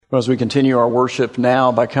Well, as we continue our worship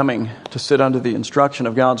now by coming to sit under the instruction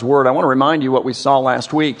of God's Word, I want to remind you what we saw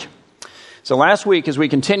last week. So last week, as we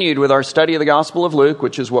continued with our study of the Gospel of Luke,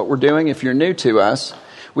 which is what we're doing if you're new to us,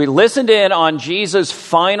 we listened in on Jesus'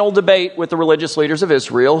 final debate with the religious leaders of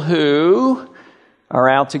Israel who are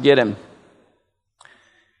out to get him.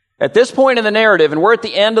 At this point in the narrative, and we're at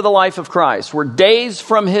the end of the life of Christ, we're days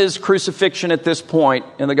from his crucifixion at this point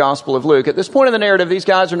in the Gospel of Luke. At this point in the narrative, these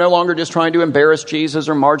guys are no longer just trying to embarrass Jesus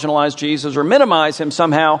or marginalize Jesus or minimize him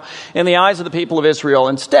somehow in the eyes of the people of Israel.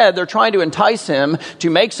 Instead, they're trying to entice him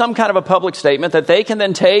to make some kind of a public statement that they can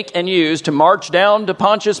then take and use to march down to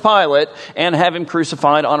Pontius Pilate and have him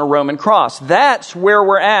crucified on a Roman cross. That's where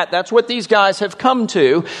we're at. That's what these guys have come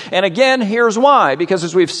to. And again, here's why. Because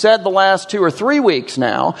as we've said the last 2 or 3 weeks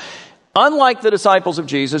now, unlike the disciples of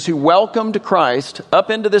Jesus who welcomed Christ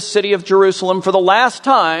up into this city of Jerusalem for the last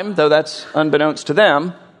time, though that's unbeknownst to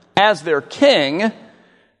them, as their king,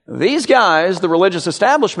 these guys, the religious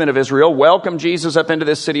establishment of Israel, welcomed Jesus up into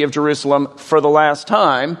this city of Jerusalem for the last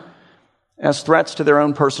time as threats to their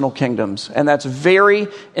own personal kingdoms. And that's very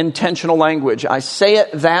intentional language. I say it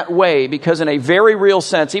that way because in a very real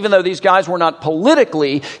sense, even though these guys were not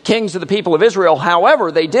politically kings of the people of Israel,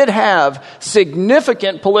 however, they did have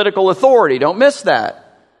significant political authority. Don't miss that.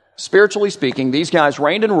 Spiritually speaking, these guys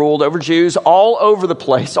reigned and ruled over Jews all over the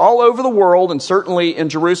place, all over the world, and certainly in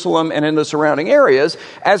Jerusalem and in the surrounding areas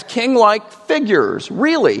as king-like figures,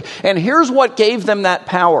 really. And here's what gave them that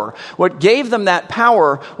power. What gave them that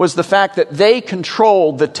power was the fact that they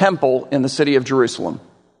controlled the temple in the city of Jerusalem.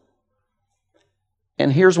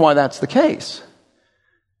 And here's why that's the case.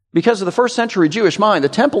 Because of the first century Jewish mind, the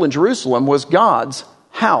temple in Jerusalem was God's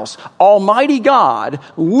house. Almighty God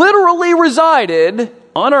literally resided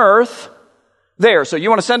on earth there. So you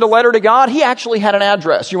want to send a letter to God? He actually had an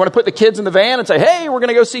address. You want to put the kids in the van and say, hey, we're going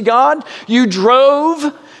to go see God? You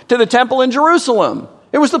drove to the temple in Jerusalem.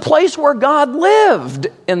 It was the place where God lived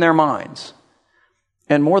in their minds.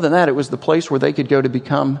 And more than that, it was the place where they could go to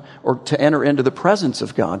become or to enter into the presence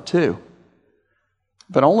of God too.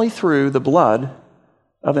 But only through the blood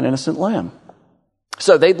of an innocent lamb.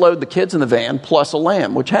 So they'd load the kids in the van plus a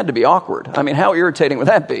lamb, which had to be awkward. I mean, how irritating would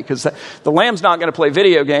that be? Because the lamb's not going to play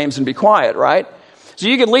video games and be quiet, right? So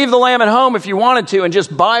you could leave the lamb at home if you wanted to and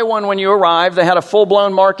just buy one when you arrive. They had a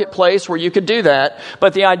full-blown marketplace where you could do that.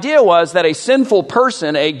 But the idea was that a sinful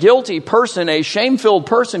person, a guilty person, a shame-filled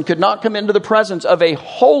person could not come into the presence of a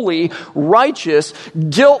holy, righteous,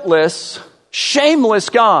 guiltless, shameless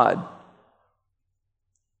God.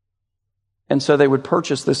 And so they would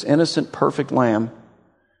purchase this innocent, perfect lamb.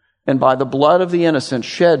 And by the blood of the innocent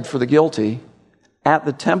shed for the guilty, at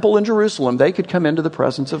the temple in Jerusalem, they could come into the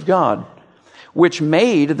presence of God, which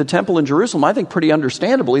made the temple in Jerusalem, I think pretty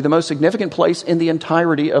understandably, the most significant place in the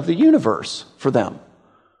entirety of the universe for them.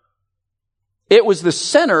 It was the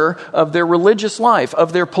center of their religious life,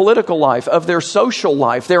 of their political life, of their social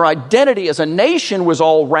life. Their identity as a nation was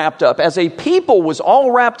all wrapped up. As a people was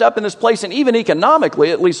all wrapped up in this place. And even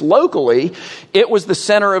economically, at least locally, it was the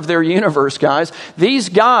center of their universe, guys. These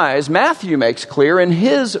guys, Matthew makes clear in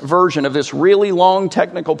his version of this really long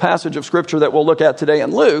technical passage of Scripture that we'll look at today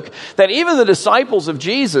in Luke, that even the disciples of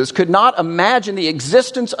Jesus could not imagine the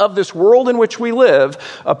existence of this world in which we live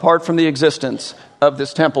apart from the existence of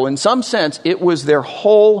this temple. In some sense, it was their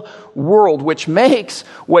whole world, which makes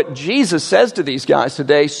what Jesus says to these guys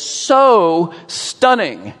today so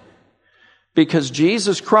stunning. Because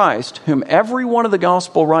Jesus Christ, whom every one of the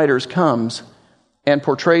gospel writers comes and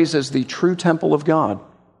portrays as the true temple of God.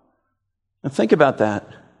 Now think about that.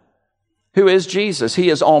 Who is Jesus?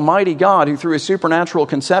 He is Almighty God who through his supernatural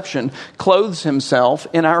conception clothes himself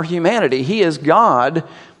in our humanity. He is God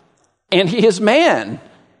and he is man.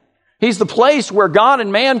 He's the place where God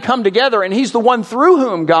and man come together, and he's the one through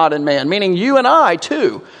whom God and man, meaning you and I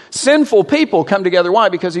too, sinful people, come together. Why?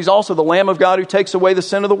 Because he's also the Lamb of God who takes away the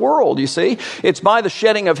sin of the world, you see. It's by the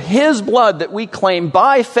shedding of his blood that we claim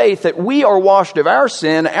by faith that we are washed of our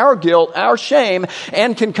sin, our guilt, our shame,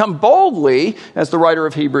 and can come boldly, as the writer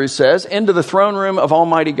of Hebrews says, into the throne room of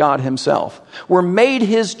Almighty God himself. We're made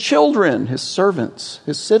his children, his servants,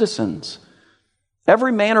 his citizens.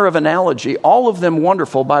 Every manner of analogy, all of them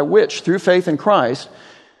wonderful, by which, through faith in Christ,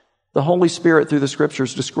 the Holy Spirit, through the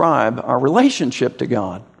Scriptures, describe our relationship to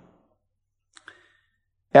God.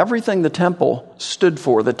 Everything the temple stood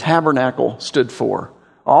for, the tabernacle stood for,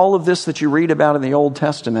 all of this that you read about in the Old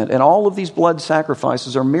Testament, and all of these blood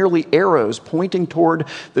sacrifices are merely arrows pointing toward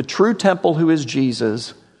the true temple who is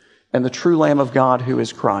Jesus and the true Lamb of God who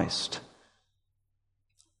is Christ.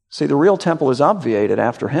 See, the real temple is obviated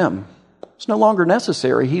after him. It's no longer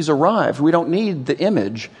necessary. He's arrived. We don't need the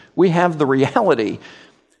image. We have the reality.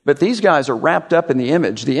 But these guys are wrapped up in the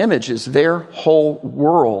image. The image is their whole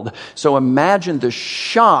world. So imagine the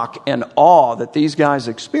shock and awe that these guys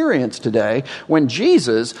experience today when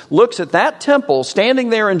Jesus looks at that temple standing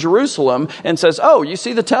there in Jerusalem and says, "Oh, you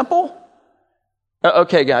see the temple?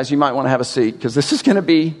 Okay, guys, you might want to have a seat because this is going to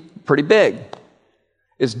be pretty big."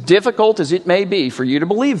 As difficult as it may be for you to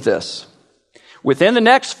believe this, within the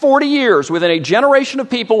next 40 years, within a generation of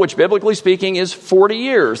people, which biblically speaking is 40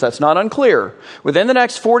 years, that's not unclear. Within the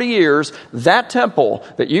next 40 years, that temple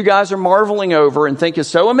that you guys are marveling over and think is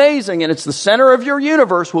so amazing and it's the center of your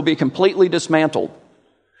universe will be completely dismantled.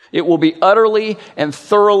 It will be utterly and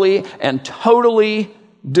thoroughly and totally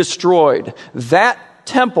destroyed. That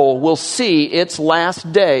temple will see its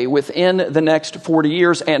last day within the next 40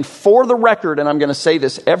 years. And for the record, and I'm going to say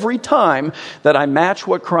this every time that I match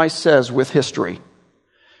what Christ says with history.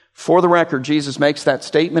 For the record, Jesus makes that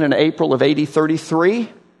statement in April of AD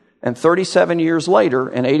 33, and 37 years later,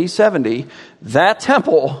 in AD 70, that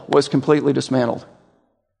temple was completely dismantled.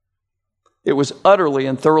 It was utterly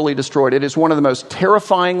and thoroughly destroyed. It is one of the most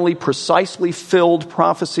terrifyingly, precisely filled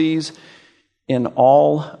prophecies in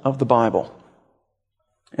all of the Bible.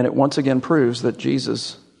 And it once again proves that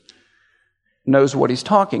Jesus knows what he's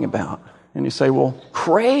talking about. And you say, well,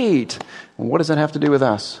 great. And what does that have to do with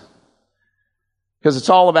us? Because it's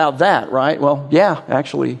all about that, right? Well, yeah,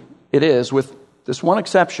 actually it is, with this one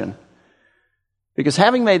exception. Because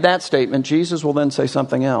having made that statement, Jesus will then say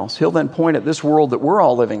something else. He'll then point at this world that we're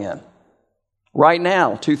all living in. Right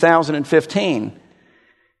now, 2015.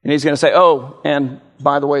 And he's going to say, oh, and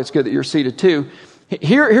by the way, it's good that you're seated too.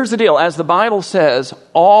 Here's the deal. As the Bible says,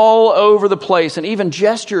 all over the place, and even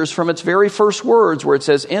gestures from its very first words where it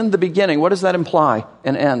says, in the beginning, what does that imply?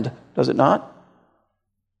 An end, does it not?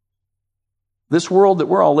 This world that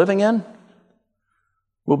we're all living in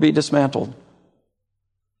will be dismantled.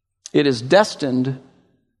 It is destined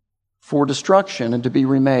for destruction and to be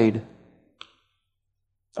remade.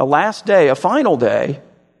 A last day, a final day,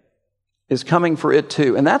 is coming for it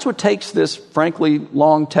too. And that's what takes this, frankly,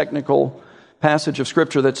 long technical passage of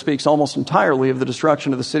Scripture that speaks almost entirely of the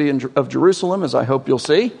destruction of the city of Jerusalem, as I hope you'll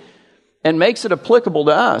see, and makes it applicable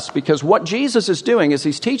to us, because what Jesus is doing is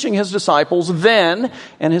he's teaching his disciples then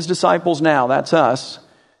and his disciples now, that's us,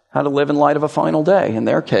 how to live in light of a final day. In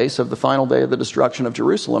their case, of the final day of the destruction of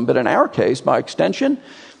Jerusalem, but in our case, by extension,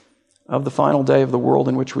 of the final day of the world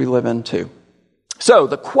in which we live in too. So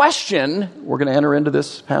the question we're going to enter into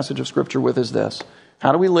this passage of Scripture with is this: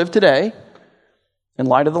 how do we live today in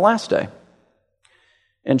light of the last day?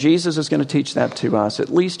 And Jesus is going to teach that to us, at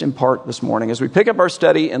least in part this morning, as we pick up our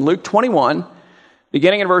study in Luke 21,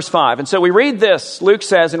 beginning in verse 5. And so we read this. Luke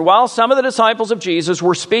says, "And while some of the disciples of Jesus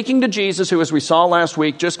were speaking to Jesus, who, as we saw last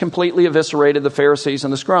week, just completely eviscerated the Pharisees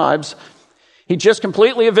and the scribes, he just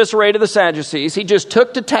completely eviscerated the Sadducees. He just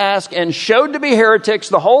took to task and showed to be heretics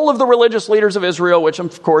the whole of the religious leaders of Israel," which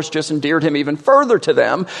of course just endeared him even further to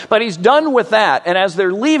them. But he's done with that. And as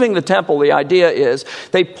they're leaving the temple, the idea is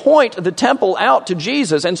they point the temple out to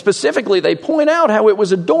Jesus. And specifically, they point out how it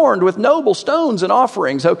was adorned with noble stones and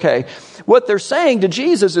offerings. Okay, what they're saying to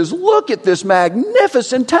Jesus is, look at this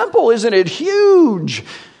magnificent temple. Isn't it huge?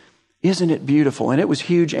 Isn't it beautiful? And it was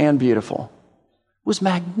huge and beautiful. It was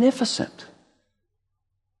magnificent.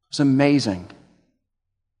 It was amazing.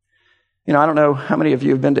 You know, I don't know how many of you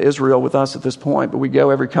have been to Israel with us at this point, but we go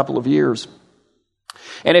every couple of years.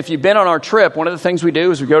 And if you've been on our trip, one of the things we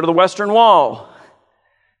do is we go to the Western Wall.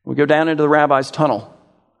 We go down into the Rabbi's Tunnel.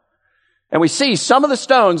 And we see some of the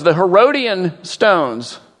stones, the Herodian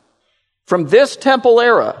stones from this temple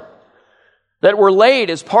era, that were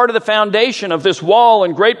laid as part of the foundation of this wall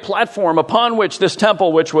and great platform upon which this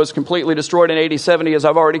temple, which was completely destroyed in AD 70, as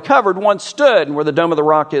I've already covered, once stood, and where the Dome of the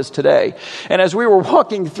Rock is today. And as we were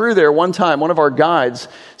walking through there one time, one of our guides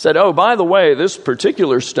said, oh, by the way, this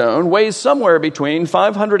particular stone weighs somewhere between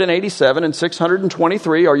 587 and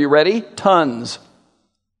 623, are you ready? Tons.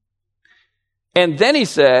 And then he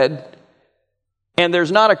said, and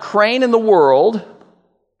there's not a crane in the world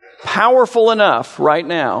powerful enough right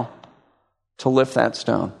now to lift that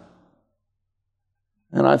stone.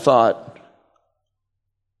 And I thought,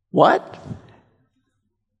 what?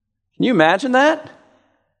 Can you imagine that?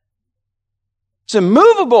 It's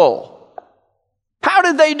immovable. How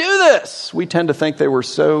did they do this? We tend to think they were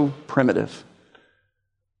so primitive.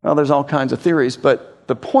 Well, there's all kinds of theories, but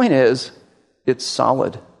the point is, it's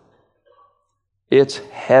solid. It's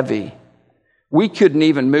heavy. We couldn't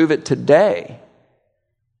even move it today.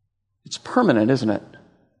 It's permanent, isn't it?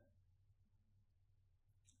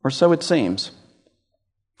 Or so it seems.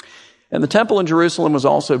 And the temple in Jerusalem was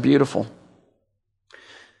also beautiful.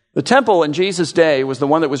 The temple in Jesus' day was the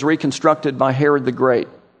one that was reconstructed by Herod the Great.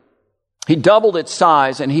 He doubled its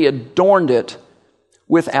size, and he adorned it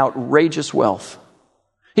with outrageous wealth.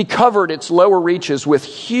 He covered its lower reaches with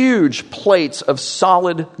huge plates of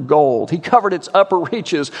solid gold. He covered its upper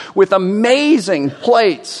reaches with amazing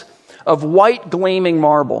plates of white gleaming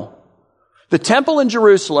marble. The temple in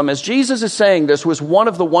Jerusalem, as Jesus is saying this, was one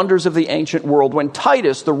of the wonders of the ancient world. When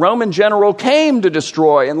Titus, the Roman general, came to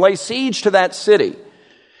destroy and lay siege to that city,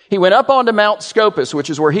 he went up onto Mount Scopus, which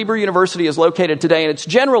is where Hebrew University is located today, and it's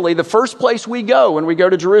generally the first place we go when we go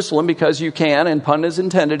to Jerusalem, because you can, and pun is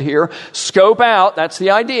intended here, scope out, that's the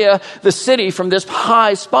idea, the city from this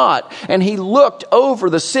high spot. And he looked over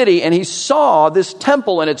the city and he saw this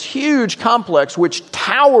temple and its huge complex which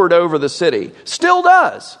towered over the city, still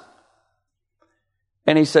does.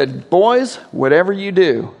 And he said, boys, whatever you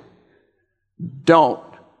do, don't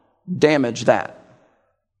damage that.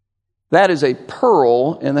 That is a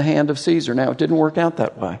pearl in the hand of Caesar. Now, it didn't work out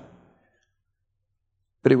that way.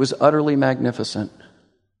 But it was utterly magnificent,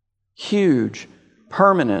 huge,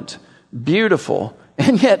 permanent, beautiful.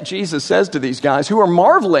 And yet Jesus says to these guys who are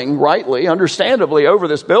marveling, rightly, understandably, over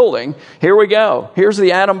this building, here we go. Here's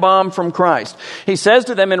the atom bomb from Christ. He says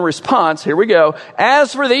to them in response, here we go,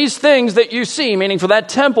 as for these things that you see, meaning for that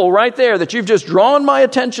temple right there that you've just drawn my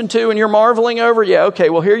attention to and you're marveling over, yeah, okay,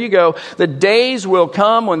 well, here you go. The days will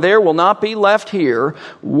come when there will not be left here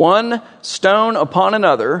one stone upon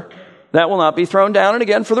another that will not be thrown down. And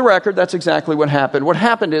again, for the record, that's exactly what happened. What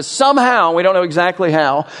happened is somehow, we don't know exactly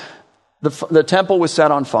how, the temple was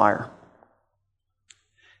set on fire.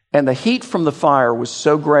 And the heat from the fire was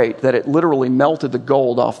so great that it literally melted the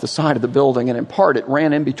gold off the side of the building, and in part it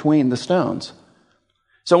ran in between the stones.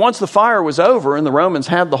 So once the fire was over and the Romans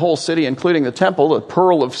had the whole city, including the temple, the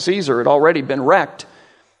pearl of Caesar had already been wrecked,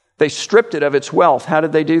 they stripped it of its wealth. How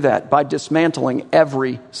did they do that? By dismantling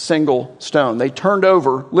every single stone. They turned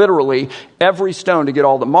over, literally, every stone to get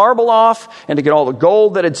all the marble off and to get all the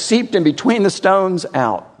gold that had seeped in between the stones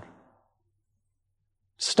out.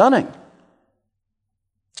 Stunning.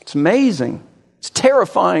 It's amazing. It's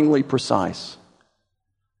terrifyingly precise.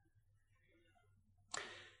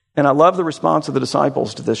 And I love the response of the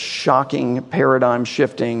disciples to this shocking,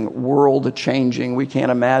 paradigm-shifting, world-changing, we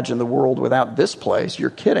can't imagine the world without this place.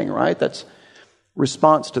 You're kidding, right? That's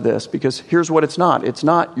response to this, because here's what it's not. It's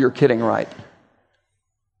not, you're kidding, right?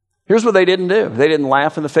 Here's what they didn't do. They didn't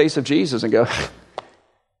laugh in the face of Jesus and go,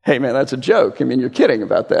 hey, man, that's a joke. I mean, you're kidding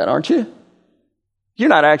about that, aren't you? You're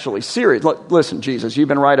not actually serious. Listen, Jesus, you've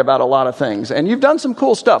been right about a lot of things. And you've done some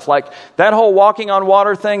cool stuff. Like that whole walking on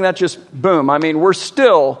water thing, that just, boom. I mean, we're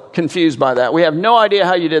still confused by that. We have no idea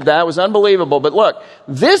how you did that. It was unbelievable. But look,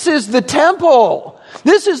 this is the temple.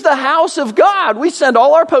 This is the house of God. We send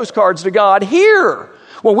all our postcards to God here.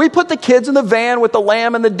 When we put the kids in the van with the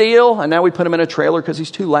lamb and the deal, and now we put him in a trailer because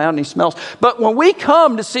he's too loud and he smells. But when we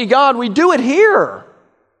come to see God, we do it here.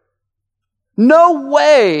 No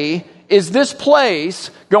way is this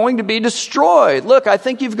place going to be destroyed? Look, I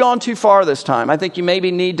think you've gone too far this time. I think you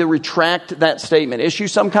maybe need to retract that statement. Issue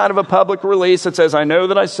some kind of a public release that says, I know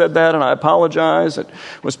that I said that and I apologize. It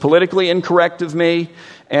was politically incorrect of me.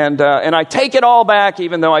 And I take it all back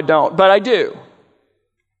even though I don't. But I do.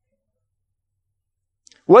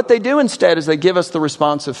 What they do instead is they give us the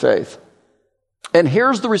response of faith. And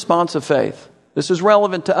here's the response of faith. This is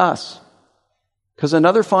relevant to us because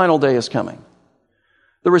another final day is coming.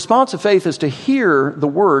 The response of faith is to hear the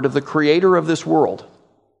word of the creator of this world,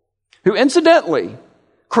 who incidentally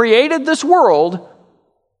created this world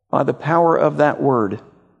by the power of that word,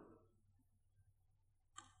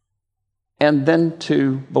 and then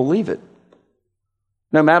to believe it,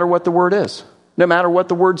 no matter what the word is. No matter what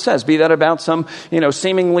the word says, be that about some,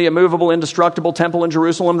 seemingly immovable, indestructible temple in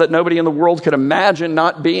Jerusalem that nobody in the world could imagine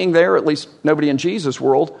not being there, at least nobody in Jesus'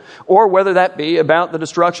 world, or whether that be about the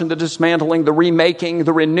destruction, the dismantling, the remaking,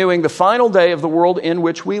 the renewing, the final day of the world in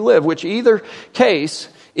which we live, which either case,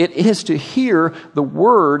 it is to hear the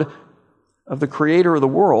word of the creator of the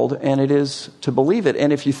world, and it is to believe it.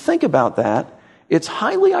 And if you think about that, it's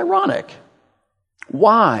highly ironic.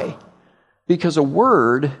 Why? Because a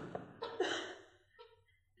word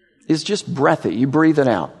is just breathy. You breathe it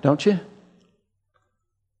out, don't you?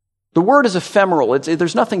 The word is ephemeral.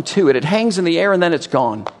 There's nothing to it. It hangs in the air and then it's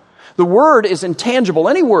gone. The word is intangible.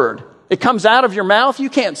 Any word. It comes out of your mouth. You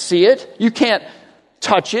can't see it. You can't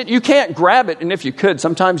touch it. You can't grab it. And if you could,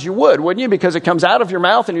 sometimes you would, wouldn't you? Because it comes out of your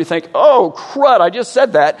mouth and you think, oh, crud, I just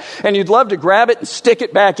said that. And you'd love to grab it and stick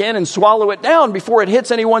it back in and swallow it down before it hits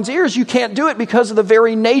anyone's ears. You can't do it because of the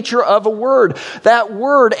very nature of a word. That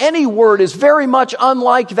word, any word, is very much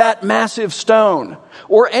unlike that massive stone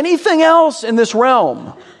or anything else in this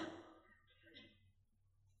realm.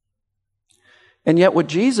 And yet what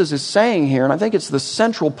Jesus is saying here, and I think it's the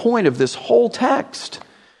central point of this whole text,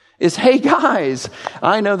 is, hey guys,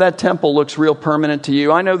 I know that temple looks real permanent to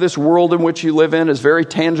you. I know this world in which you live in is very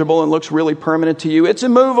tangible and looks really permanent to you. It's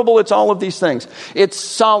immovable. It's all of these things. It's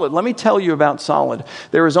solid. Let me tell you about solid.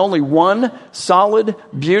 There is only one solid,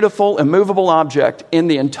 beautiful, immovable object in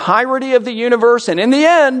the entirety of the universe. And in the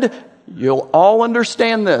end, you'll all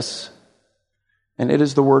understand this. And it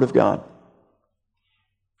is the Word of God.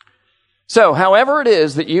 So, however it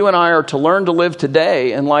is that you and I are to learn to live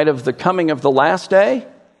today in light of the coming of the last day,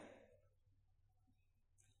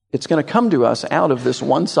 it's going to come to us out of this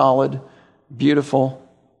one solid, beautiful,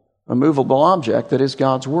 immovable object that is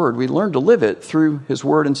God's Word. We learn to live it through His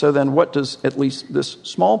Word. And so then what does at least this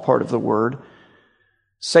small part of the Word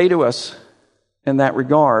say to us in that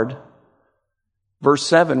regard? Verse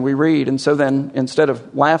 7, we read, and so then instead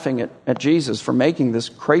of laughing at Jesus for making this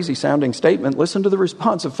crazy sounding statement, listen to the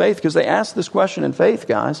response of faith, because they asked this question in faith,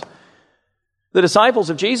 guys. The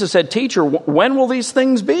disciples of Jesus said, "Teacher, when will these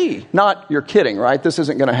things be?" Not, "You're kidding, right? This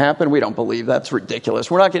isn't going to happen. We don't believe. That's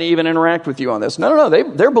ridiculous. We're not going to even interact with you on this." No.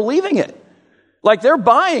 They're believing it. Like they're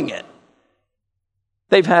buying it.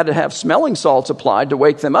 They've had to have smelling salts applied to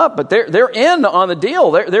wake them up, but they're in on the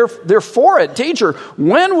deal. They're for it. "Teacher,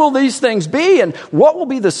 when will these things be? And what will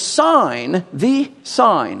be the sign,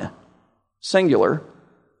 singular,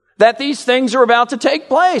 that these things are about to take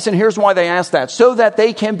place?" And here's why they ask that: so that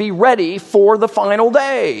they can be ready for the final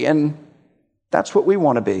day. And that's what we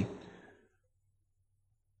want to be.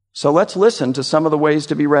 So let's listen to some of the ways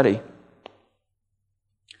to be ready.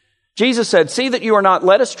 Jesus said, "See that you are not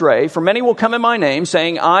led astray, for many will come in my name,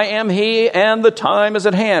 saying, 'I am he, and the time is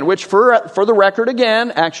at hand,'" which for the record,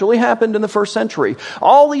 again, actually happened in the first century.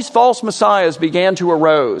 All these false messiahs began to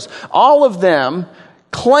arise. All of them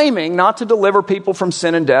claiming not to deliver people from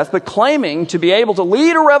sin and death, but claiming to be able to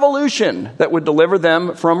lead a revolution that would deliver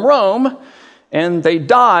them from Rome. And they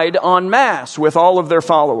died en masse with all of their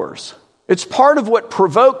followers. It's part of what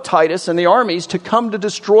provoked Titus and the armies to come to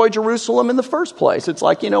destroy Jerusalem in the first place. It's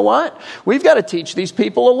like, you know what? We've got to teach these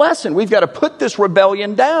people a lesson. We've got to put this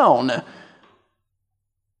rebellion down.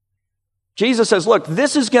 Jesus says, look,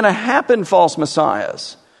 this is going to happen, false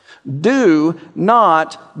messiahs. Do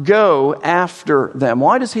not go after them.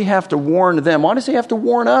 Why does he have to warn them? Why does he have to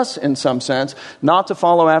warn us, in some sense, not to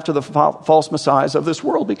follow after the false messiahs of this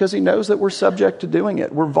world? Because he knows that we're subject to doing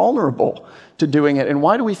it. We're vulnerable to doing it. And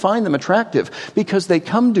why do we find them attractive? Because they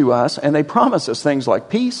come to us and they promise us things like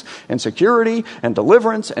peace and security and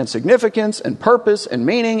deliverance and significance and purpose and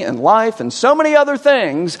meaning and life and so many other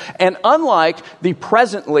things. And unlike the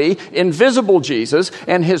presently invisible Jesus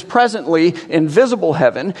and his presently invisible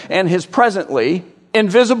heaven and his presently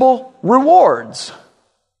invisible rewards,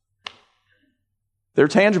 they're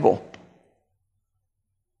tangible.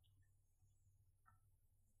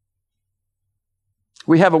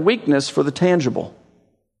 We have a weakness for the tangible.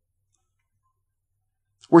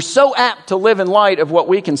 We're so apt to live in light of what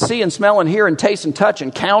we can see and smell and hear and taste and touch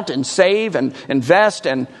and count and save and invest.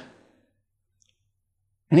 And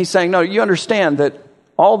he's saying, no, you understand that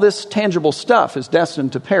all this tangible stuff is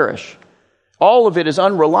destined to perish. All of it is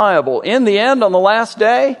unreliable. In the end, on the last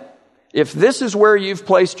day, if this is where you've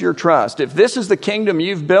placed your trust, if this is the kingdom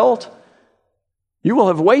you've built, you will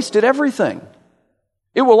have wasted everything.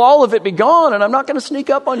 It will all of it be gone, and I'm not going to sneak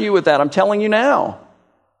up on you with that. I'm telling you now.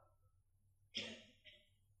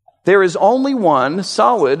 There is only one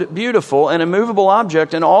solid, beautiful, and immovable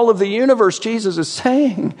object in all of the universe, Jesus is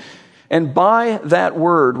saying. And by that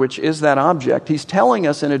word, which is that object, he's telling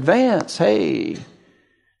us in advance, hey,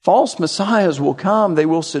 false messiahs will come. They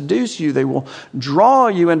will seduce you. They will draw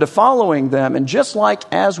you into following them. And just like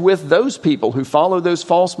as with those people who followed those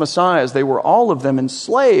false messiahs, they were all of them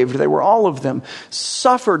enslaved. They were all of them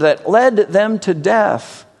suffered that led them to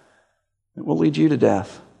death. It will lead you to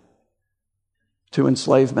death, to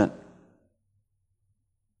enslavement.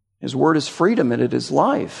 His word is freedom and it is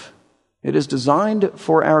life. It is designed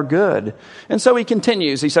for our good. And so he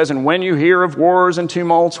continues. He says, and when you hear of wars and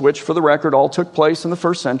tumults, which for the record all took place in the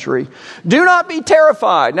first century, do not be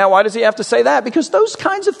terrified. Now, why does he have to say that? Because those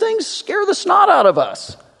kinds of things scare the snot out of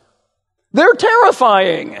us. They're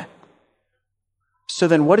terrifying. So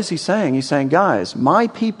then what is he saying? He's saying, guys, my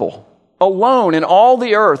people alone in all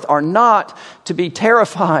the earth are not to be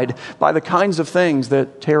terrified by the kinds of things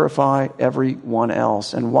that terrify everyone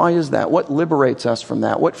else. And why is that? What liberates us from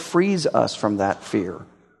that? What frees us from that fear?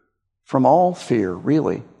 From all fear,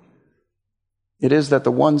 really. It is that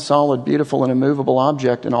the one solid, beautiful, and immovable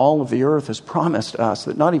object in all of the earth has promised us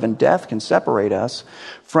that not even death can separate us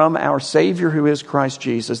from our Savior who is Christ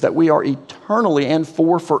Jesus, that we are eternally and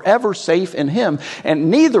for forever safe in Him, and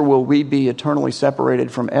neither will we be eternally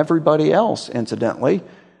separated from everybody else, incidentally,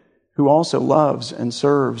 who also loves and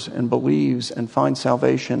serves and believes and finds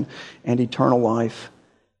salvation and eternal life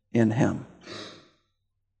in Him.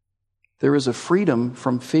 There is a freedom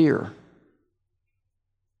from fear.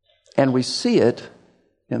 And we see it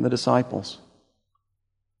in the disciples.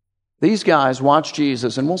 These guys watch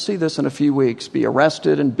Jesus, and we'll see this in a few weeks, be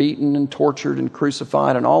arrested and beaten and tortured and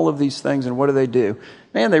crucified and all of these things. And what do?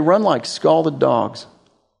 Man, they run like scalded dogs.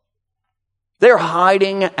 They're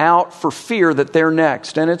hiding out for fear that they're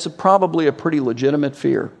next. And it's probably a pretty legitimate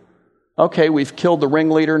fear. Okay, we've killed the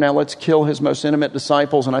ringleader. Now let's kill his most intimate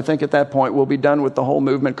disciples. And I think at that point we'll be done with the whole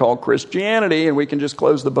movement called Christianity. And we can just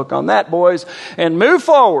close the book on that, boys, and move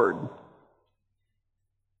forward.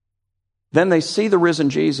 Then they see the risen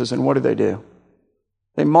Jesus, and what do?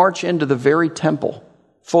 They march into the very temple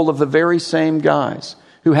full of the very same guys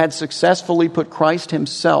who had successfully put Christ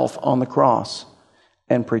Himself on the cross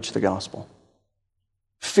and preached the gospel.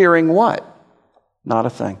 Fearing what? Not a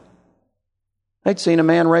thing. They'd seen a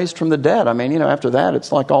man raised from the dead. I mean, after that,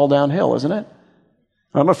 it's like all downhill, isn't it?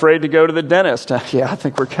 I'm afraid to go to the dentist. Yeah, I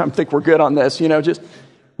think we're good on this. Just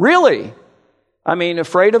really. I mean,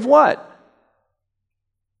 afraid of what?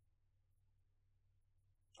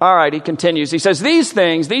 All right, he continues. He says, these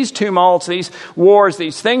things, these tumults, these wars,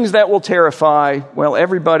 these things that will terrify,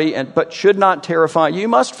 everybody, but should not terrify you,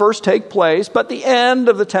 must first take place, but the end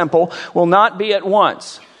of the temple will not be at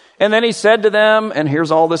once. And then he said to them, and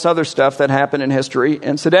here's all this other stuff that happened in history.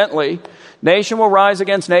 Incidentally, nation will rise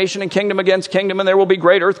against nation and kingdom against kingdom, and there will be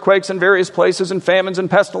great earthquakes in various places and famines and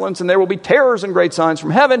pestilence, and there will be terrors and great signs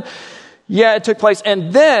from heaven. Yeah, it took place.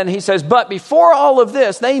 And then he says, but before all of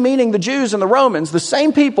this, they, meaning the Jews and the Romans, the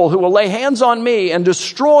same people who will lay hands on me and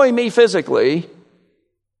destroy me physically,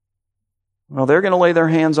 they're going to lay their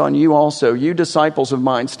hands on you also, you disciples of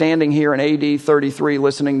mine, standing here in AD 33,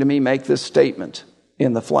 listening to me make this statement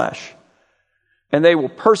in the flesh. And they will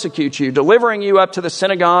persecute you, delivering you up to the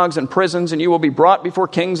synagogues and prisons, and you will be brought before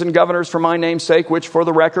kings and governors for my name's sake, which for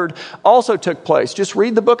the record also took place. Just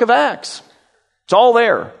read the book of Acts. It's all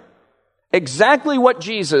there. Exactly what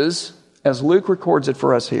Jesus, as Luke records it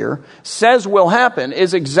for us here, says will happen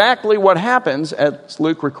is exactly what happens, as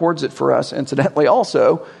Luke records it for us, incidentally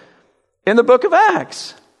also, in the book of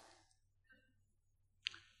Acts.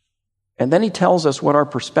 And then he tells us what our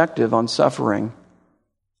perspective on suffering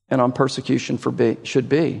and on persecution should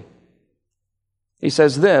be. He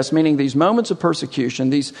says this, meaning these moments of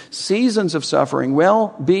persecution, these seasons of suffering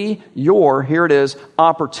will be your, here it is,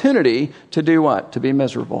 opportunity to do what? To be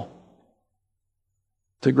miserable.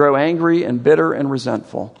 To grow angry and bitter and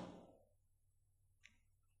resentful.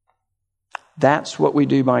 That's what we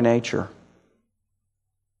do by nature.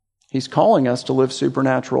 He's calling us to live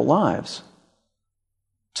supernatural lives.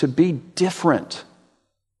 To be different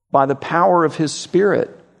by the power of His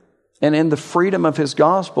Spirit. And in the freedom of His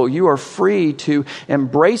gospel, you are free to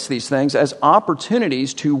embrace these things as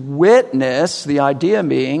opportunities to witness, the idea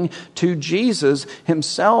being, to Jesus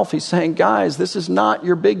Himself. He's saying, guys, this is not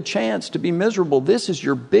your big chance to be miserable. This is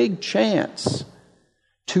your big chance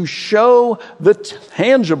to show the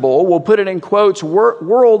tangible, we'll put it in quotes,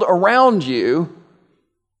 world around you,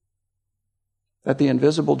 that the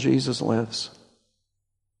invisible Jesus lives.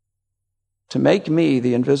 To make me,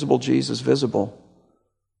 the invisible Jesus, visible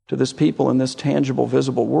to this people in this tangible,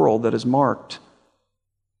 visible world that is marked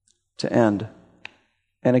to end.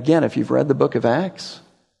 And again, if you've read the book of Acts,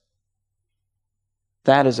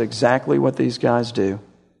 that is exactly what these guys do.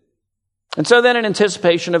 And so then in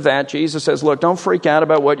anticipation of that, Jesus says, look, don't freak out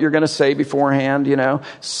about what you're going to say beforehand,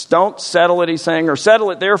 Don't settle it, he's saying, or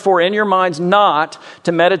settle it therefore in your minds not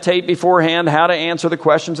to meditate beforehand how to answer the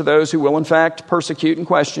questions of those who will in fact persecute and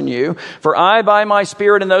question you. For I, by my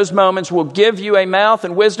Spirit in those moments, will give you a mouth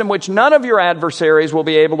and wisdom which none of your adversaries will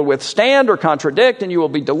be able to withstand or contradict, and you will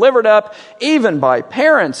be delivered up even by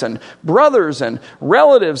parents and brothers and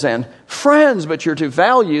relatives and friends, but you're to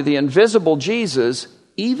value the invisible Jesus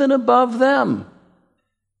even above them.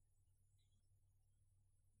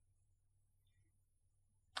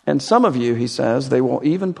 And some of you, he says, they will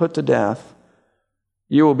even put to death.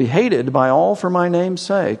 You will be hated by all for my name's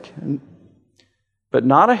sake, but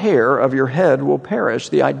not a hair of your head will perish.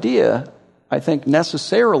 The idea, I think,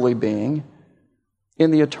 necessarily being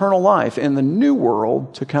in the eternal life, in the new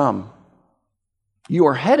world to come. You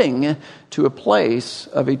are heading to a place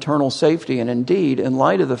of eternal safety. And indeed, in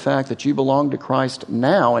light of the fact that you belong to Christ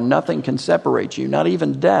now and nothing can separate you, not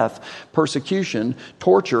even death, persecution,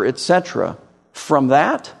 torture, etc., from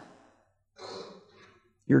that,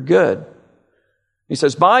 you're good. He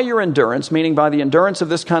says, by your endurance, meaning by the endurance of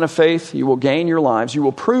this kind of faith, you will gain your lives. You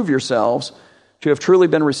will prove yourselves to have truly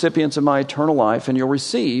been recipients of my eternal life, and you'll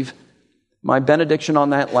receive my benediction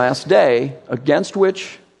on that last day, against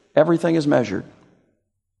which everything is measured.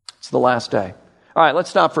 It's the last day. All right,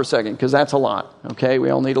 let's stop for a second, because that's a lot. Okay,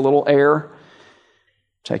 we all need a little air.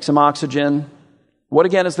 Take some oxygen. What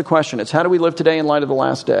again is the question? It's how do we live today in light of the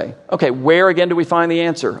last day? Okay, where again do we find the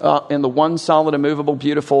answer? In the one solid, immovable,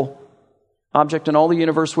 beautiful object in all the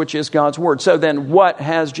universe, which is God's Word. So then what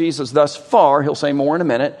has Jesus thus far, he'll say more in a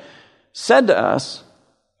minute, said to us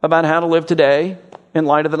about how to live today in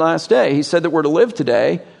light of the last day? He said that we're to live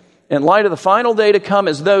today in light of the final day to come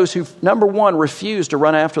as those who, number one, refuse to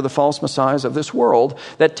run after the false messiahs of this world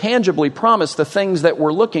that tangibly promise the things that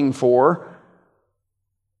we're looking for,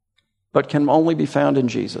 but can only be found in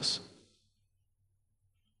Jesus.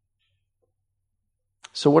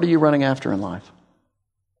 So what are you running after in life?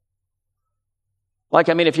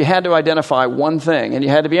 If you had to identify one thing, and you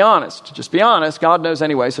had to be honest, just be honest. God knows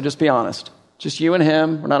anyway, so just be honest. Just you and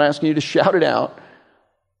him. We're not asking you to shout it out.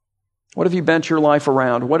 What have you bent your life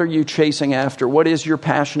around? What are you chasing after? What is your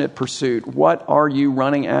passionate pursuit? What are you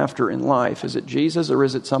running after in life? Is it Jesus, or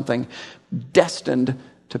is it something destined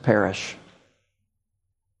to perish?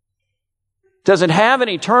 Does it have an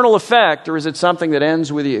eternal effect, or is it something that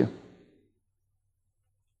ends with you?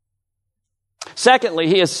 Secondly,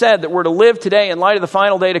 he has said that we're to live today in light of the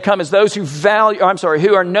final day to come as those who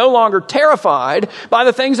who are no longer terrified by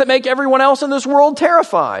the things that make everyone else in this world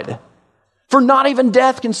terrified. For not even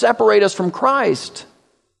death can separate us from Christ,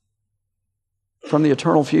 from the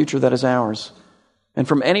eternal future that is ours, and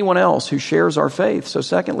from anyone else who shares our faith. So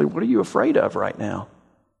secondly, what are you afraid of right now?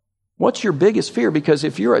 What's your biggest fear? Because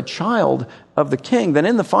if you're a child of the King, then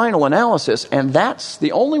in the final analysis, and that's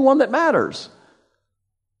the only one that matters,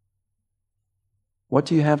 what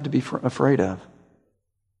do you have to be afraid of?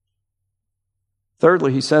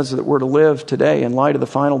 Thirdly, he says that we're to live today in light of the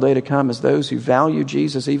final day to come as those who value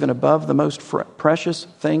Jesus even above the most precious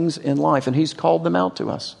things in life. And he's called them out to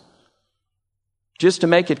us. Just to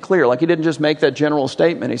make it clear, like he didn't just make that general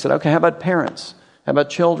statement. He said, okay, how about parents? How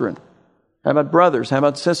about children? How about brothers? How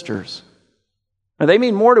about sisters? Now, they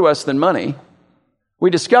mean more to us than money.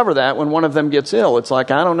 We discover that when one of them gets ill. It's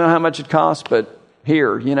like, I don't know how much it costs, but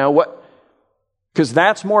here, what? Because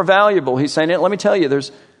that's more valuable. He's saying, let me tell you,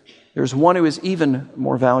 there's one who is even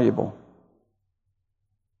more valuable.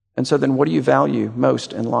 And so then what do you value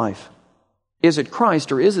most in life? Is it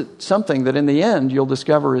Christ, or is it something that in the end you'll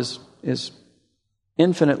discover is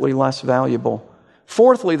infinitely less valuable?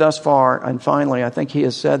 Fourthly, thus far, and finally, I think he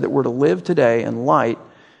has said that we're to live today in light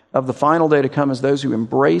of the final day to come as those who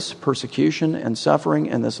embrace persecution and suffering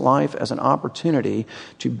in this life as an opportunity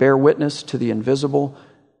to bear witness to the invisible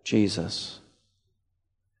Jesus.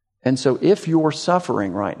 And so if you're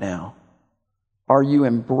suffering right now, are you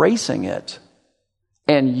embracing it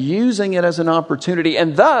and using it as an opportunity,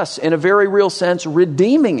 and thus, in a very real sense,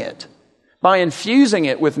 redeeming it by infusing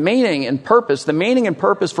it with meaning and purpose, the meaning and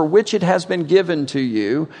purpose for which it has been given to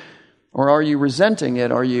you? Or are you resenting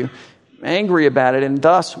it? Are you angry about it and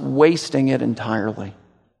thus wasting it entirely?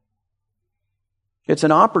 It's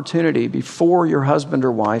an opportunity before your husband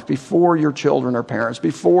or wife, before your children or parents,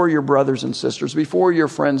 before your brothers and sisters, before your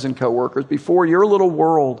friends and coworkers, before your little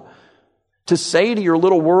world, to say to your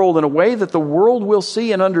little world in a way that the world will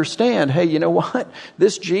see and understand, hey, you know what?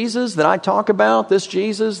 This Jesus that I talk about, this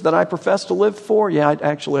Jesus that I profess to live for,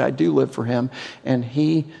 I do live for him, and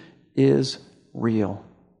he is real,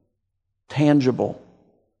 tangible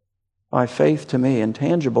by faith to me, and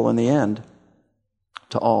tangible in the end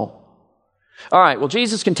to all. All right, well,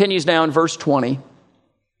 Jesus continues now in verse 20,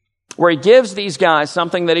 where he gives these guys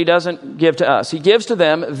something that he doesn't give to us. He gives to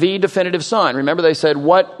them the definitive sign. Remember, they said,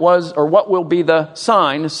 what will be the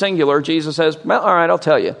sign, singular? Jesus says, well, all right, I'll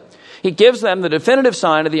tell you. He gives them the definitive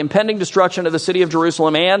sign of the impending destruction of the city of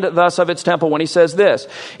Jerusalem and thus of its temple when he says this.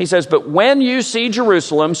 He says, but when you see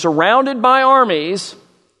Jerusalem surrounded by armies,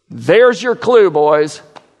 there's your clue, boys.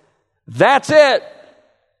 That's it.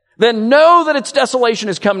 Then know that its desolation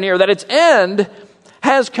has come near, that its end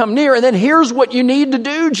has come near. And then here's what you need to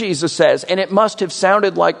do, Jesus says. And it must have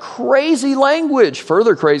sounded like crazy language,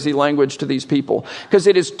 further crazy language to these people, because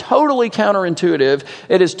it is totally counterintuitive,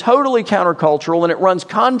 it is totally countercultural, and it runs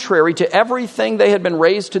contrary to everything they had been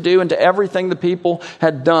raised to do and to everything the people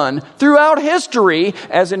had done throughout history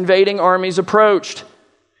as invading armies approached.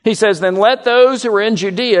 He says, then let those who are in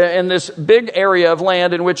Judea, in this big area of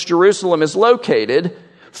land in which Jerusalem is located,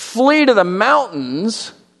 flee to the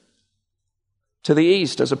mountains to the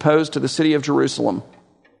east as opposed to the city of Jerusalem.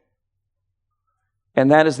 And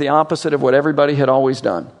that is the opposite of what everybody had always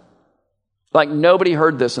done. Like nobody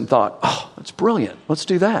heard this and thought, oh, that's brilliant. Let's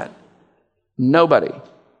do that. Nobody.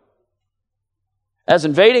 As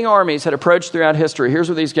invading armies had approached throughout history, here's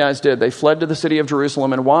what these guys did. They fled to the city of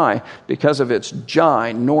Jerusalem. And why? Because of its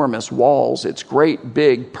ginormous walls, its great,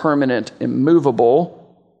 big, permanent,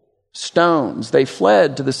 immovable stones. They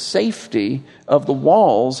fled to the safety of the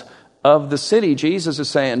walls of the city. Jesus is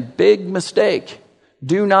saying, big mistake.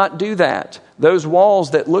 Do not do that. Those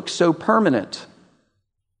walls that look so permanent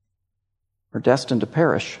are destined to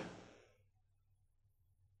perish.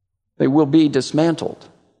 They will be dismantled.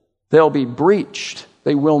 They'll be breached.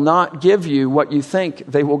 They will not give you what you think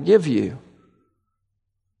they will give you.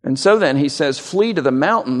 And so then he says, flee to the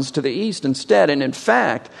mountains to the east instead. And in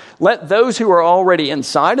fact, let those who are already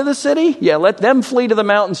inside of the city, let them flee to the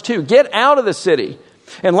mountains too. Get out of the city.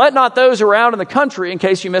 And let not those who are out in the country, in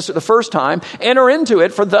case you missed it the first time, enter into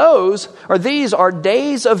it. For these are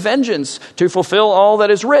days of vengeance to fulfill all that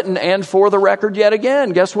is written. And for the record yet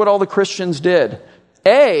again, guess what all the Christians did?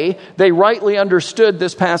 A, they rightly understood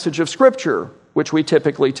this passage of Scripture, which we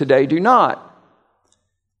typically today do not.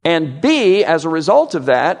 And B, as a result of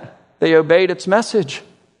that, they obeyed its message.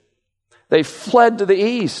 They fled to the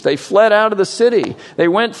east. They fled out of the city. They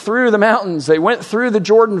went through the mountains. They went through the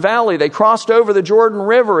Jordan Valley. They crossed over the Jordan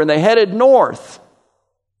River, and they headed north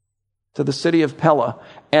to the city of Pella.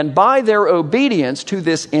 And by their obedience to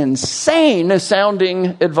this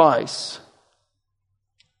insane-sounding advice,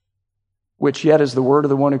 which yet is the word of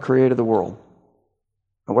the one who created the world.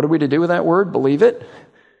 And what are we to do with that word? Believe it.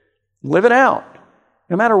 Live it out,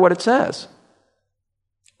 no matter what it says.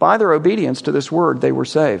 By their obedience to this word, they were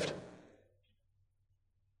saved.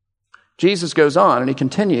 Jesus goes on and he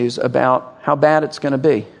continues about how bad it's going to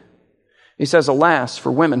be. He says, alas,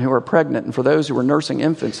 for women who are pregnant and for those who are nursing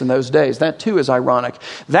infants in those days. That too is ironic.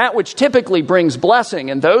 That which typically brings blessing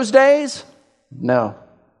in those days, no.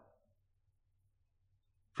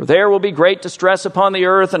 For there will be great distress upon the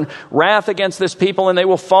earth and wrath against this people, and they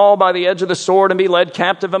will fall by the edge of the sword and be led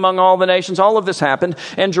captive among all the nations. All of this happened,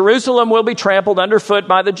 and Jerusalem will be trampled underfoot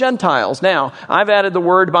by the Gentiles. Now, I've added the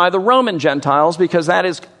word by the Roman Gentiles because that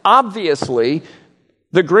is obviously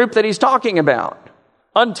the group that he's talking about.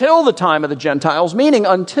 Until the time of the Gentiles, meaning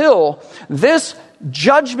until this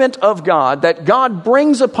judgment of God that God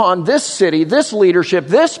brings upon this city, this leadership,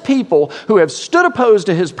 this people who have stood opposed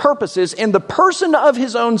to his purposes in the person of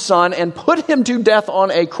his own son and put him to death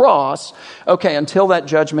on a cross. Okay, until that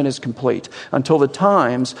judgment is complete, until the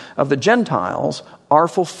times of the Gentiles are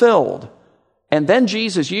fulfilled. And then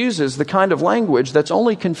Jesus uses the kind of language that's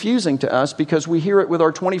only confusing to us because we hear it with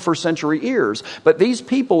our 21st century ears. But these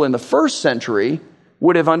people in the first century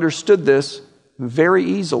would have understood this very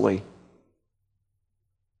easily.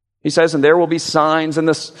 He says, and there will be signs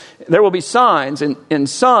in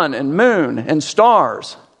sun and moon and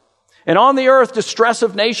stars. And on the earth, distress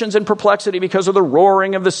of nations and perplexity because of the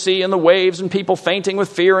roaring of the sea and the waves and people fainting with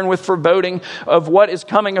fear and with foreboding of what is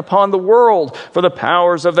coming upon the world. For the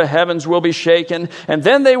powers of the heavens will be shaken. And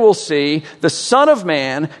then they will see the Son of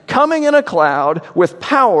Man coming in a cloud with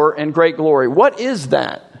power and great glory. What is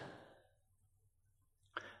that?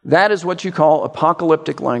 That is what you call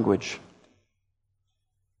apocalyptic language.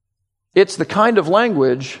 It's the kind of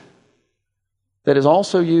language that is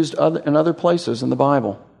also used in other places in the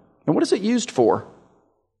Bible. And what is it used for?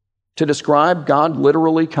 To describe God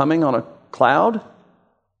literally coming on a cloud?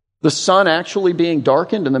 The sun actually being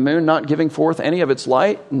darkened and the moon not giving forth any of its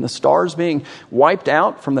light and the stars being wiped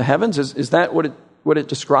out from the heavens? Is that what it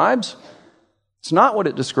describes? It's not what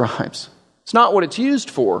it describes. It's not what it's used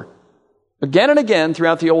for. Again and again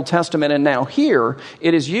throughout the Old Testament and now here,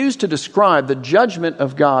 it is used to describe the judgment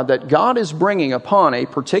of God that God is bringing upon a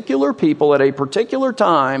particular people at a particular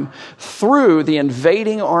time through the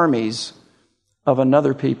invading armies of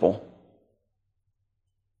another people.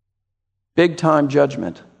 Big time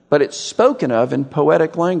judgment. But it's spoken of in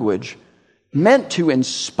poetic language, meant to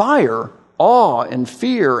inspire awe and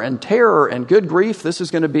fear and terror and good grief. This is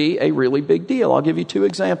going to be a really big deal. I'll give you two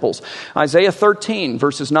examples. Isaiah 13,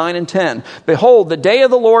 verses 9 and 10. Behold, the day of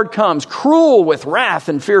the Lord comes, cruel with wrath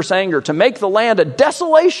and fierce anger, to make the land a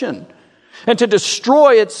desolation and to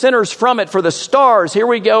destroy its sinners from it. For the stars, here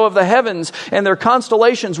we go, of the heavens and their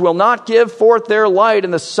constellations will not give forth their light,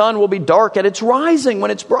 and the sun will be dark at its rising when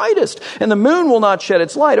it's brightest, and the moon will not shed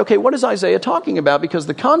its light. Okay, what is Isaiah talking about? Because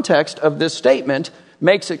the context of this statement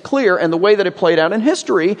makes it clear, and the way that it played out in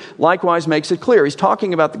history likewise makes it clear. He's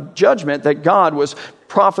talking about the judgment that God was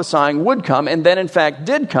prophesying would come, and then in fact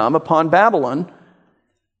did come upon Babylon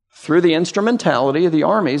through the instrumentality of the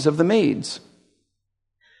armies of the Medes.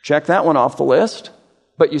 Check that one off the list.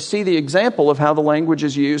 But you see the example of how the language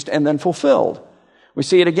is used and then fulfilled. We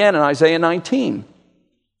see it again in Isaiah 19.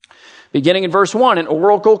 Beginning in verse 1, an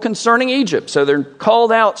oracle concerning Egypt. So they're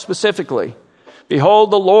called out specifically.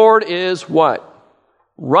 Behold, the Lord is what?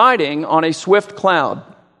 Riding on a swift cloud.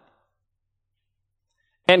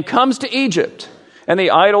 And comes to Egypt. And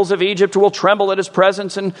the idols of Egypt will tremble at his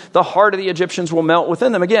presence, and the heart of the Egyptians will melt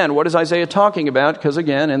within them. Again, what is Isaiah talking about? Because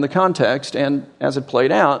again, in the context and as it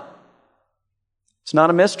played out, it's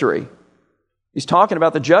not a mystery. He's talking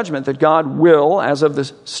about the judgment that God will, as of the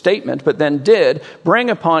statement, but then did,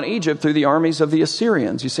 bring upon Egypt through the armies of the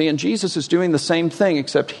Assyrians. You see, and Jesus is doing the same thing,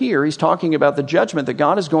 except here he's talking about the judgment that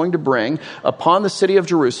God is going to bring upon the city of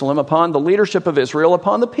Jerusalem, upon the leadership of Israel,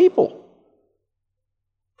 upon the people,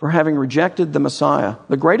 for having rejected the Messiah,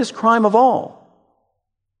 the greatest crime of all.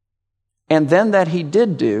 And then that he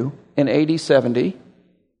did do in AD 70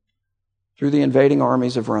 through the invading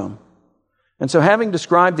armies of Rome. And so having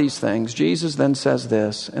described these things, Jesus then says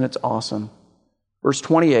this, and it's awesome. Verse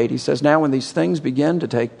 28, he says, now when these things begin to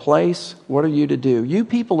take place, what are you to do? You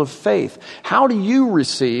people of faith, how do you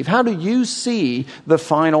see the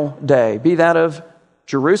final day? Be that of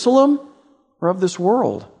Jerusalem or of this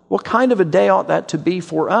world? What kind of a day ought that to be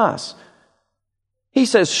for us? He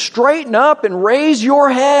says, straighten up and raise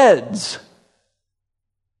your heads.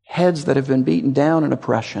 Heads that have been beaten down in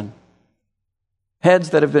oppression.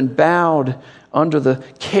 Heads that have been bowed under the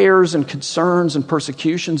cares and concerns and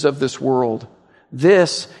persecutions of this world.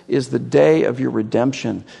 This is the day of your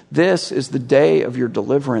redemption. This is the day of your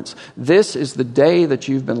deliverance. This is the day that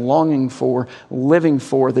you've been longing for, living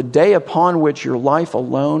for, the day upon which your life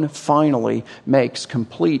alone finally makes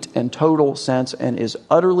complete and total sense and is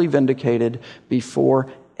utterly vindicated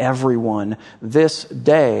before everyone. This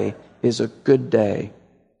day is a good day.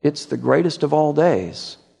 It's the greatest of all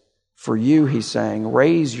days. For you, he's saying,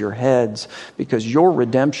 raise your heads because your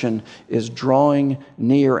redemption is drawing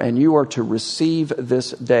near and you are to receive this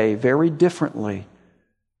day very differently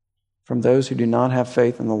from those who do not have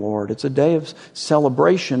faith in the Lord. It's a day of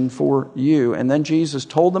celebration for you. And then Jesus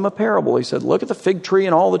told them a parable. He said, look at the fig tree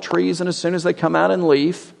and all the trees, and as soon as they come out in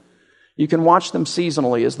leaf, you can watch them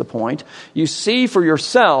seasonally is the point. You see for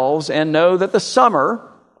yourselves and know that the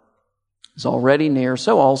summer is already near.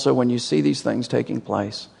 So also when you see these things taking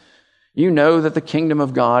place, you know that the kingdom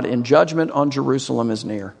of God in judgment on Jerusalem is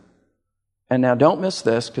near. And now don't miss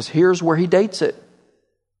this, because here's where he dates it.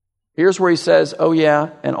 Here's where he says, oh yeah,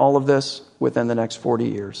 and all of this within the next 40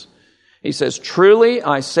 years. He says, truly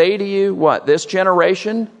I say to you, what? This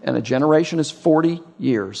generation, and a generation is 40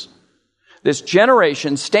 years. This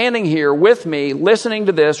generation standing here with me, listening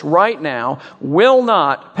to this right now, will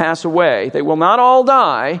not pass away. They will not all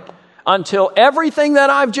die until everything that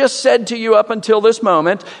I've just said to you up until this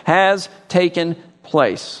moment has taken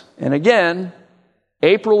place. And again,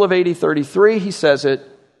 April of AD 33, he says it.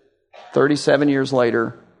 37 years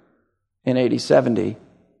later, in AD 70,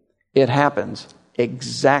 it happens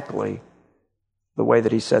exactly the way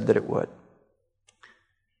that he said that it would.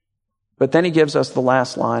 But then he gives us the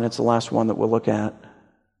last line. It's the last one that we'll look at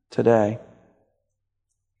today.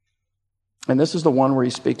 And this is the one where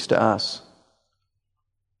he speaks to us.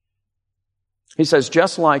 He says,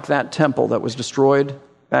 just like that temple that was destroyed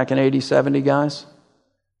back in AD 70, guys.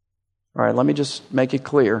 All right, let me just make it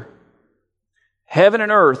clear. Heaven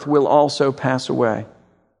and earth will also pass away.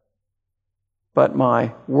 But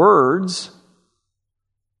my words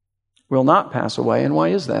will not pass away. And why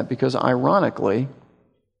is that? Because ironically,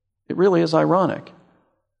 it really is ironic.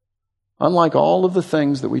 Unlike all of the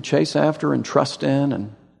things that we chase after and trust in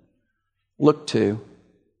and look to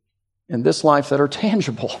in this life that are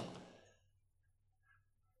tangible,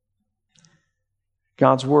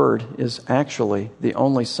 God's Word is actually the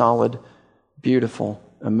only solid, beautiful,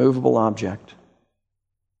 immovable object.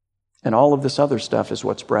 And all of this other stuff is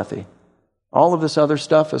what's breathy. All of this other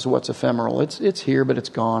stuff is what's ephemeral. It's here, but it's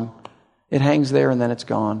gone. It hangs there and then it's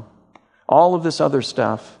gone. All of this other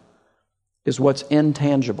stuff is what's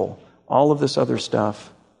intangible. All of this other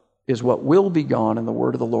stuff is what will be gone, and the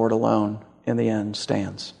word of the Lord alone in the end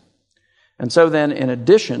stands. And so then, in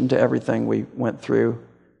addition to everything we went through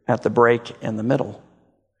at the break and the middle,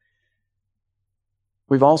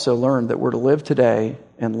 we've also learned that we're to live today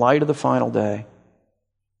in light of the final day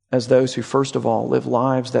as those who, first of all, live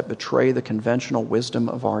lives that betray the conventional wisdom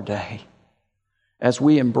of our day. as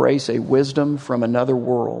we embrace a wisdom from another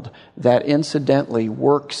world that incidentally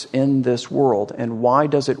works in this world. And why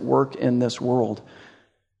does it work in this world?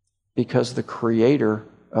 Because the Creator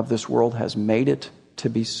of this world has made it to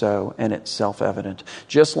be so, and it's self-evident.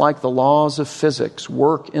 Just like the laws of physics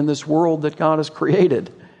work in this world that God has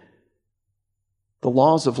created, the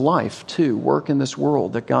laws of life, too, work in this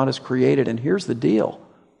world that God has created. And here's the deal.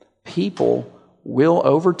 People will,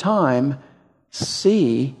 over time,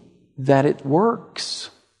 see that it works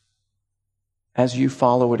as you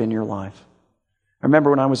follow it in your life. I remember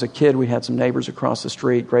when I was a kid, we had some neighbors across the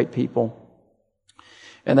street, great people,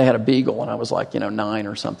 and they had a beagle, and I was like, 9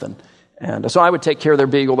 or something. And so I would take care of their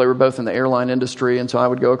beagle. They were both in the airline industry, and so I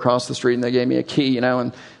would go across the street, and they gave me a key,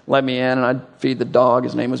 and let me in, and I'd feed the dog.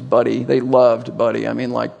 His name was Buddy. They loved Buddy. I mean,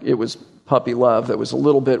 like, it was puppy love. That was a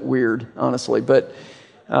little bit weird, honestly, but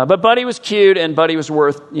Buddy was cute, and Buddy was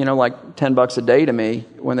worth, like $10 a day to me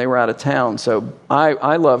when they were out of town. So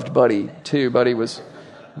I loved Buddy too. Buddy was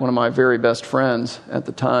one of my very best friends at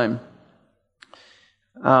the time.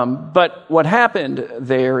 But what happened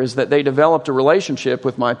there is that they developed a relationship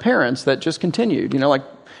with my parents that just continued. Like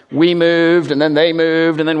we moved, and then they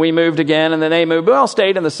moved, and then we moved again, and then they moved. We all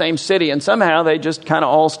stayed in the same city, and somehow they just kind of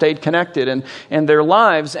all stayed connected, and their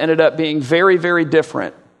lives ended up being very, very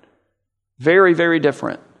different. Very, very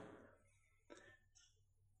different.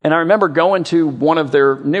 And I remember going to one of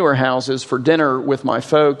their newer houses for dinner with my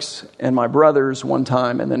folks and my brothers one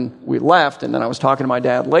time, and then we left, and then I was talking to my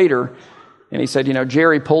dad later, and he said,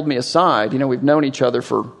 Jerry pulled me aside. We've known each other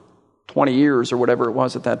for 20 years or whatever it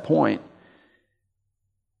was at that point.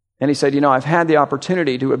 And he said, I've had the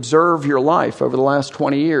opportunity to observe your life over the last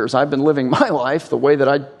 20 years. I've been living my life the way that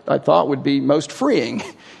I thought would be most freeing.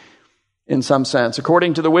 In some sense,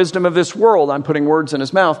 according to the wisdom of this world. I'm putting words in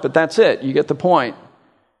his mouth, but that's it. You get the point.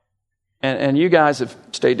 And you guys have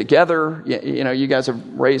stayed together. You guys have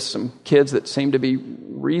raised some kids that seem to be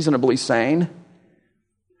reasonably sane.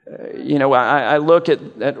 I look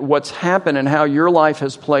at what's happened and how your life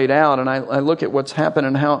has played out, and I look at what's happened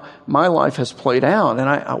and how my life has played out,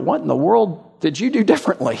 and what in the world did you do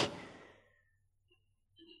differently?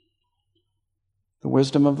 The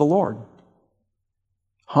wisdom of the Lord.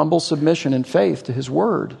 Humble submission and faith to His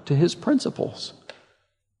Word, to His principles.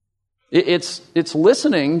 It's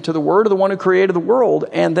listening to the Word of the one who created the world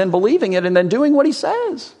and then believing it and then doing what He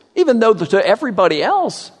says. Even though to everybody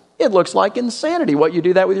else, it looks like insanity. What you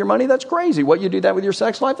do that with your money, that's crazy. What you do that with your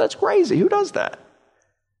sex life, that's crazy. Who does that?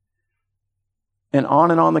 And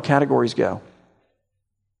on the categories go.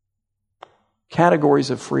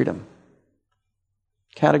 Categories of freedom.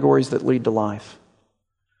 Categories that lead to life.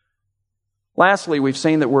 Lastly, we've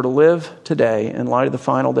seen that we're to live today in light of the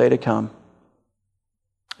final day to come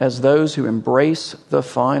as those who embrace the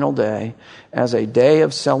final day as a day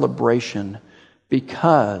of celebration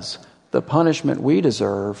because the punishment we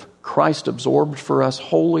deserve, Christ absorbed for us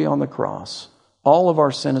wholly on the cross. All of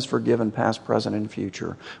our sin is forgiven, past, present, and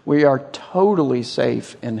future. We are totally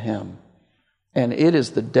safe in Him. And it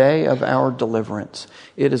is the day of our deliverance.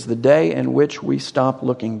 It is the day in which we stop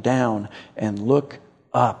looking down and look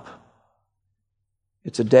up.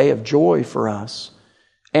 It's a day of joy for us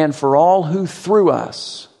and for all who through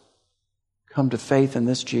us come to faith in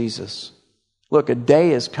this Jesus. Look, a day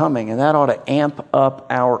is coming, and that ought to amp up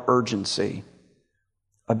our urgency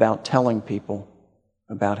about telling people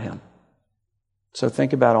about Him. So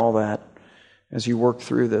think about all that as you work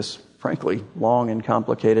through this, frankly, long and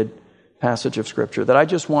complicated passage of Scripture that I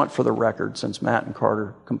just want for the record, since Matt and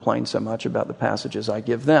Carter complain so much about the passages I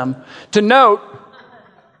give them, to note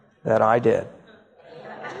that I did.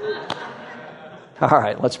 All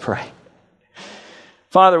right, let's pray.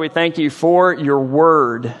 Father, we thank you for your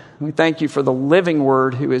word. We thank you for the living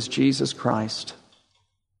word who is Jesus Christ.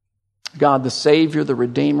 God, the Savior, the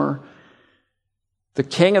Redeemer, the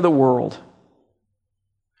King of the world,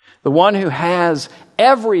 the one who has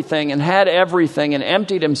everything and had everything and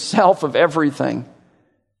emptied himself of everything.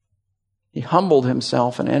 He humbled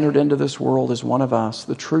himself and entered into this world as one of us,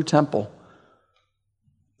 the true temple.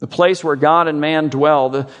 The place where God and man dwell,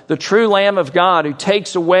 the true Lamb of God who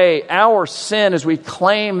takes away our sin as we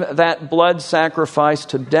claim that blood sacrifice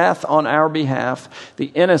to death on our behalf, the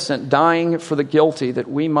innocent dying for the guilty that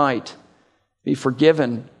we might be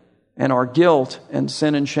forgiven and our guilt and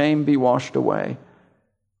sin and shame be washed away.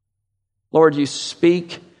 Lord, you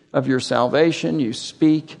speak of your salvation, you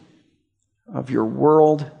speak of your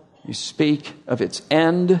world, you speak of its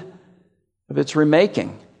end, of its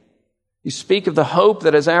remaking. You speak of the hope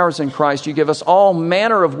that is ours in Christ. You give us all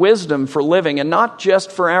manner of wisdom for living, and not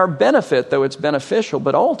just for our benefit, though it's beneficial,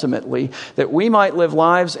 but ultimately that we might live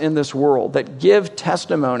lives in this world that give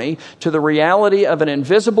testimony to the reality of an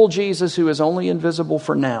invisible Jesus who is only invisible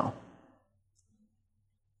for now,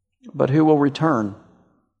 but who will return.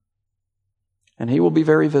 And he will be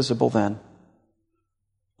very visible then.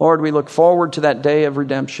 Lord, we look forward to that day of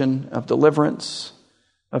redemption, of deliverance,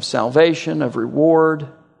 of salvation, of reward.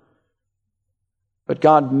 But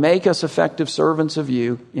God, make us effective servants of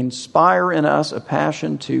you. Inspire in us a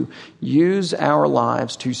passion to use our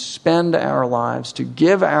lives, to spend our lives, to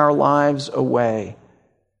give our lives away,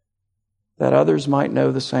 that others might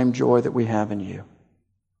know the same joy that we have in you.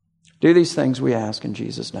 Do these things we ask in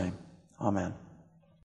Jesus' name. Amen.